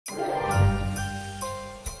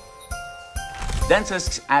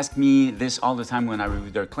Dentists ask me this all the time when I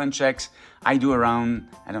review their clean checks. I do around,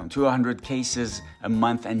 200 cases a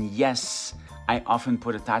month, and yes, I often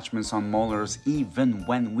put attachments on molars even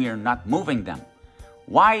when we are not moving them.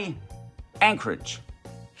 Why? Anchorage.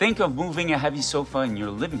 Think of moving a heavy sofa in your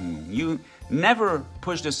living room. You never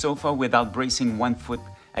push the sofa without bracing one foot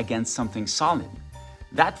against something solid.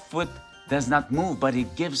 That foot does not move, but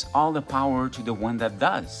it gives all the power to the one that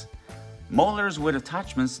does. Molars with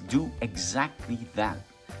attachments do exactly that.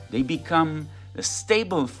 They become the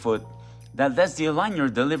stable foot that lets the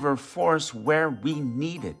aligner deliver force where we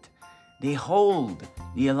need it. They hold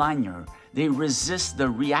the aligner, they resist the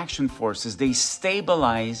reaction forces, they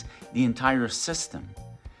stabilize the entire system.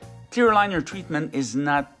 Clear aligner treatment is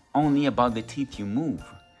not only about the teeth you move.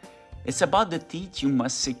 It's about the teeth you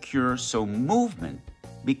must secure so movement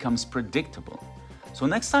becomes predictable. So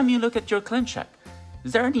next time you look at your clean check,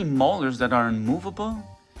 is there any molars that are unmovable?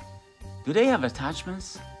 Do they have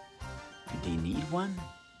attachments? Do they need one?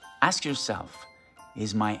 Ask yourself,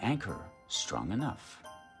 is my anchor strong enough?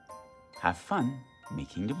 Have fun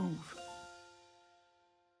making the move.